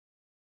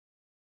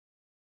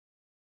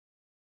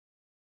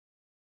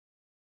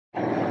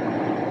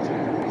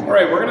All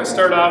right, we're going to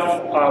start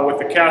off with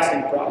the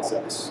casting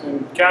process.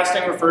 And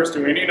casting refers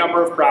to any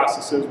number of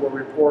processes where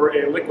we pour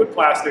a liquid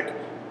plastic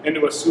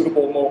into a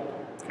suitable mold.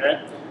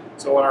 Okay?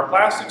 So in our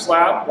plastics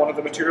lab, one of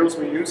the materials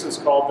we use is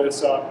called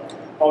this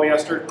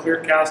polyester clear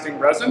casting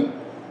resin,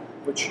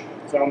 which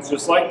sounds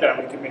just like that.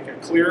 We can make a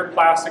clear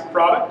plastic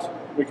product.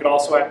 We could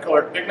also add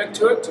colored pigment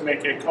to it to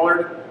make a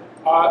colored,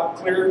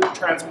 clear,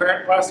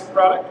 transparent plastic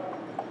product.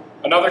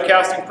 Another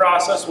casting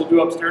process we'll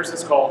do upstairs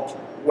is called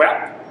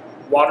WEP,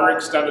 water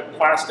extended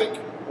plastic,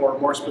 or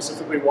more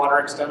specifically water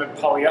extended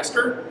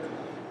polyester.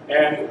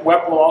 And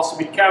WEP will also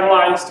be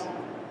catalyzed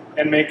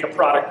and make a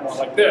product more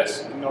like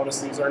this. And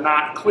notice these are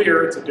not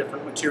clear, it's a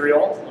different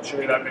material. I'll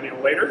show you that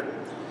video later.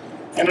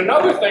 And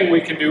another thing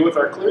we can do with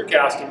our clear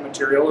casting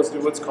material is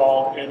do what's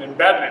called an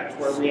embedment,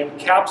 where we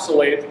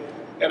encapsulate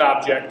an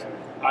object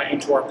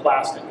into our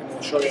plastic. And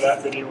we'll show you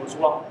that video as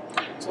well.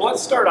 So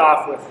let's start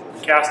off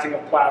with casting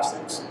of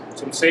plastics.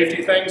 Some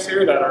safety things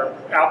here that are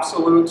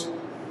absolute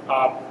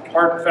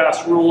hard and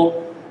fast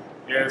rule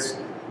is,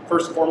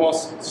 first and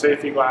foremost,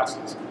 safety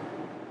glasses.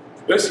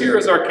 This here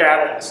is our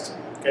catalyst.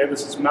 Okay,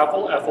 this is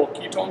methyl ethyl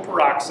ketone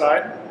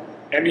peroxide,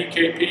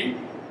 MEKP.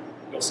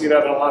 You'll see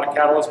that in a lot of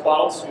catalyst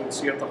bottles. You'll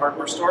see it at the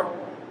hardware store.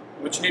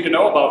 What you need to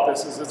know about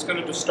this is it's going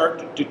to just start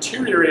to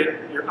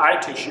deteriorate your eye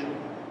tissue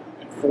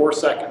in 4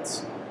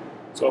 seconds.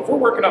 So if we're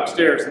working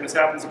upstairs and this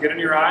happens to get in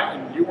your eye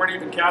and you weren't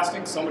even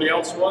casting, somebody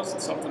else was,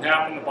 and something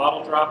happened, the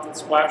bottle dropped, it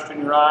splashed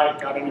in your eye,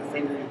 it got in your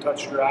finger, you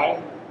touched your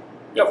eye,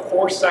 you have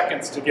 4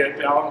 seconds to get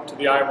down to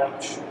the eye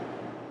wash.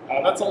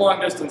 That's a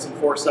long distance in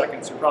 4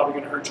 seconds. You're probably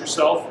going to hurt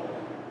yourself.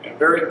 And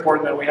very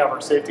important that we have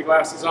our safety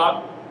glasses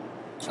on.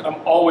 And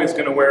I'm always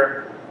going to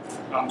wear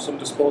some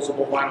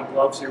disposable vinyl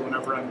gloves here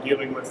whenever I'm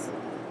dealing with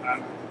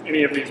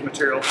any of these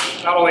materials.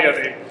 Not only are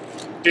they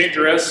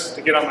dangerous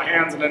to get on my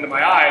hands and into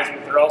my eyes,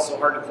 but they're also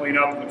hard to clean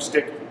up and they're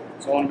sticky.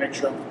 So I want to make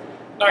sure I'm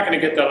not going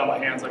to get that on my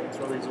hands. I can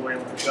throw these away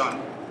when I'm done.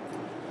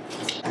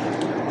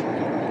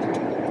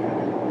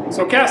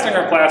 So casting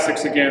our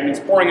plastics again means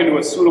pouring into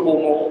a suitable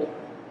mold.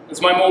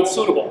 Is my mold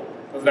suitable?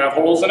 Does it have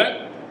holes in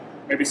it?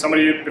 Maybe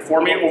somebody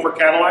before me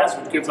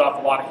over-catalyzed, which gives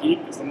off a lot of heat.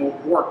 Is the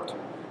mold warped?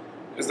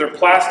 Is there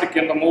plastic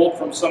in the mold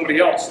from somebody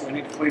else? Do we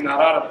need to clean that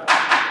out of there?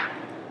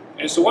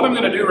 And so what I'm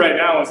going to do right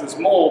now is this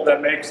mold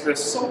that makes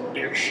this soap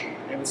dish.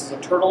 And this is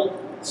a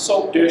turtle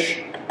soap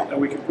dish that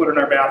we can put in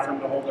our bathroom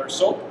to hold our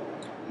soap.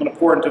 I'm going to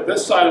pour into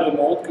this side of the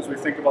mold because we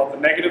think about the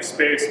negative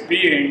space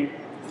being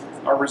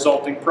our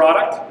resulting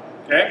product.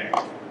 Okay?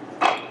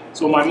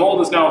 So my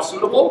mold is now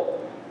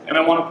suitable, and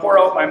I want to pour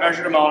out my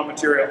measured amount of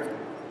material.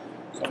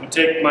 So I'm going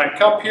to take my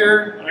cup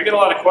here, and I get a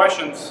lot of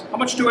questions. How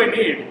much do I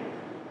need?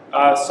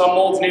 Some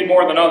molds need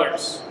more than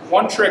others.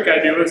 One trick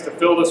I do is to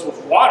fill this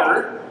with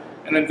water,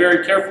 and then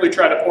very carefully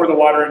try to pour the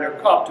water in your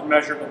cup to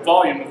measure the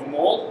volume of the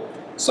mold.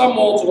 Some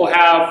molds will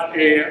have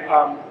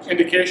a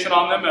indication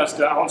on them as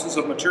to ounces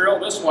of material.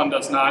 This one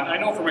does not. I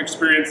know from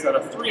experience that a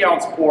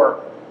 3-ounce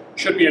pour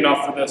should be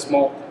enough for this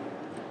mold.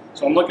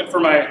 So I'm looking for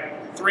my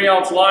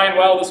 3-ounce line.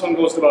 Well, this one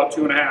goes to about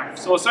 2.5.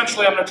 So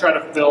essentially I'm going to try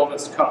to fill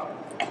this cup.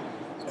 So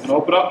I'm going to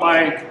open up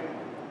my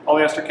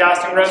polyester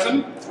casting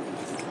resin.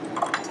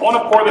 I want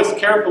to pour this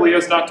carefully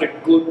as not to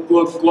glug,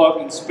 glug,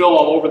 glug and spill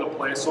all over the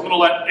place. So I'm going to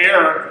let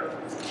air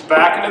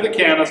back into the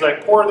can as I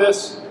pour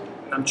this,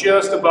 and I'm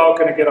just about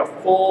going to get a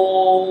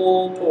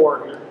full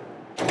pour here.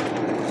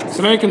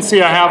 So now you can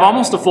see I have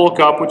almost a full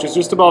cup, which is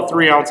just about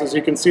 3 ounces.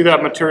 You can see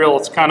that material,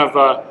 it's kind of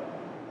a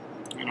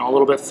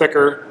little bit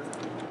thicker.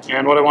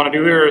 And what I want to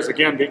do here is,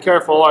 again, be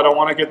careful. I don't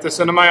want to get this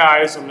into my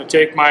eyes. I'm going to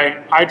take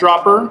my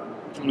eyedropper.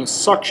 I'm going to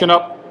suction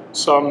up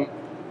some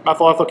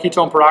methyl ethyl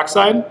ketone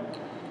peroxide.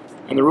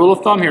 And the rule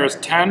of thumb here is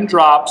 10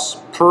 drops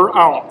per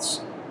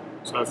ounce.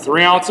 So I have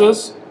 3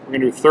 ounces. We're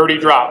going to do 30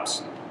 drops.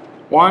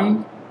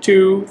 1,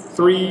 2,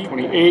 3,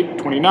 28,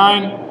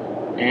 29,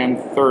 and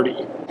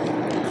 30.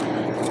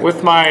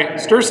 With my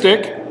stir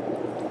stick,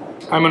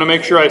 I'm going to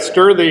make sure I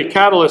stir the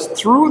catalyst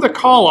through the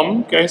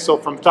column. Okay, so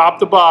from top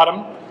to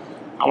bottom.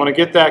 I want to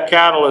get that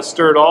catalyst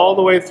stirred all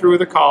the way through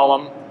the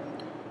column.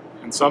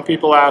 And some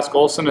people ask,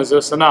 Olson, is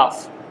this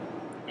enough?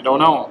 I don't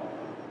know.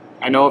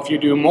 I know if you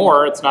do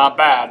more, it's not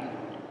bad.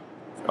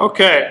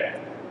 Okay,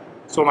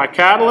 so my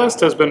catalyst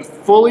has been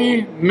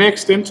fully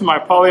mixed into my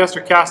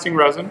polyester casting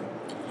resin.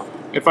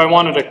 If I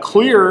wanted a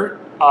clear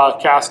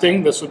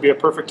casting, this would be a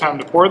perfect time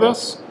to pour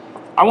this.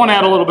 I want to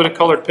add a little bit of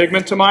colored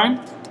pigment to mine.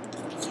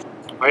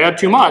 If I add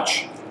too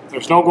much,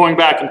 there's no going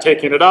back and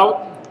taking it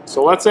out.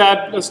 So let's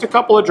add just a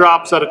couple of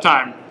drops at a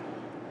time.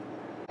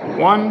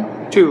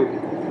 1,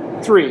 2,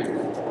 3.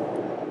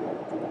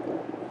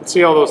 Let's see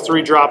how those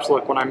 3 drops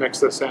look when I mix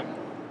this in.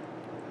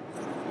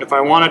 If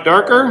I want it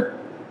darker,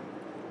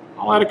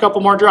 I'll add a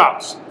couple more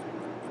drops.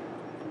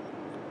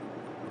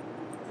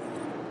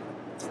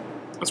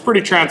 That's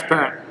pretty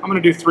transparent. I'm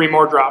going to do 3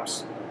 more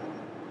drops.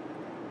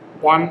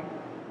 1,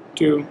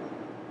 2,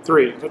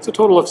 3. That's a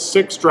total of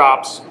 6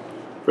 drops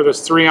for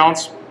this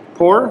 3-ounce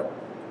pour.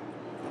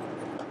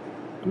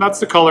 And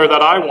that's the color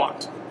that I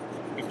want.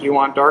 If you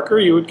want darker,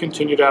 you would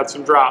continue to add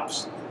some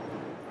drops.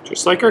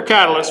 Just like our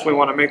catalyst, we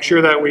want to make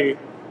sure that we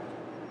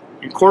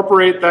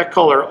incorporate that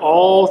color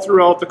all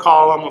throughout the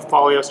column of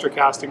polyester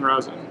casting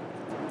resin.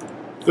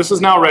 This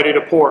is now ready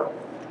to pour.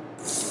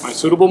 My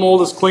suitable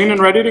mold is clean and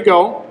ready to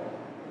go.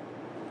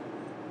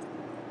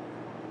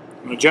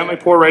 I'm going to gently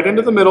pour right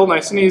into the middle,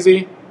 nice and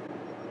easy.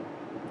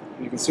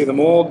 You can see the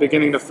mold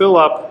beginning to fill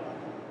up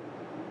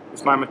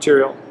with my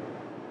material.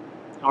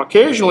 Now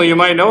occasionally you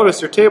might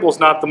notice your table is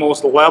not the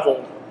most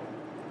level,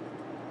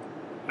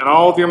 and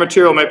all of your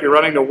material might be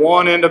running to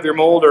one end of your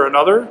mold or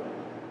another.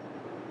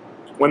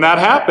 When that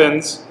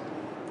happens,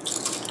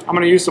 I'm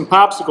going to use some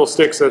popsicle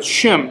sticks as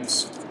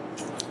shims.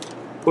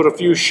 Put a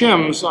few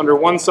shims under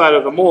one side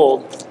of the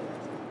mold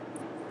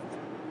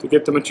to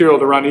get the material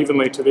to run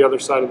evenly to the other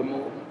side of the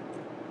mold.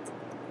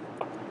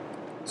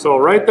 So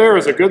right there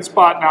is a good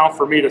spot now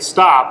for me to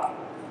stop,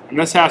 and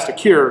this has to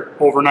cure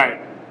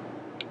overnight.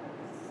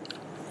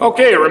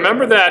 Okay,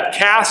 remember that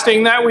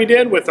casting that we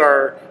did with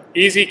our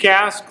Easy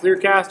Cast clear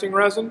casting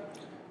resin?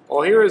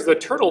 Well, here is the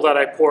turtle that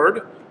I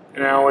poured.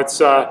 Now it's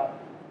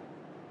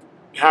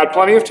had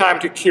plenty of time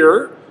to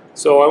cure,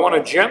 so I want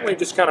to gently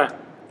just kind of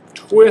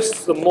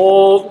twist the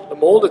mold. The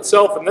mold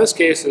itself in this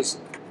case is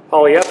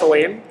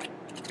polyethylene,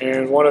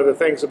 and one of the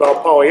things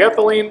about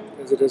polyethylene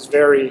is it is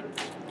very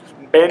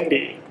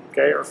bendy,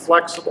 okay, or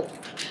flexible.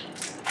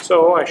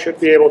 So I should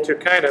be able to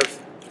kind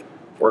of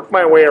work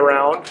my way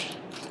around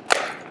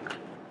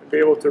and be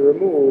able to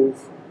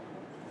remove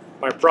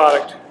my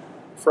product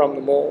from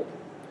the mold.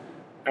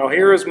 Now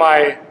here is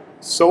my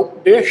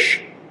soap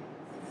dish,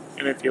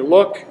 and if you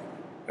look,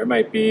 there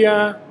might be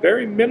a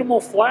very minimal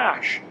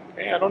flash.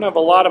 Okay, I don't have a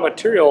lot of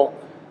material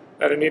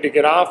that I need to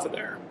get off of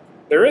there.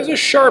 There is a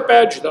sharp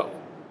edge though,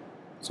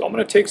 so I'm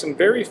going to take some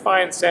very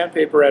fine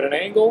sandpaper at an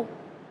angle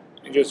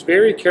and just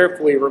very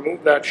carefully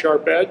remove that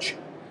sharp edge,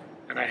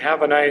 and I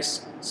have a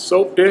nice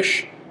soap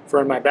dish for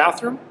in my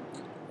bathroom,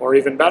 or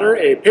even better,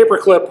 a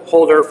paperclip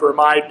holder for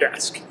my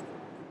desk.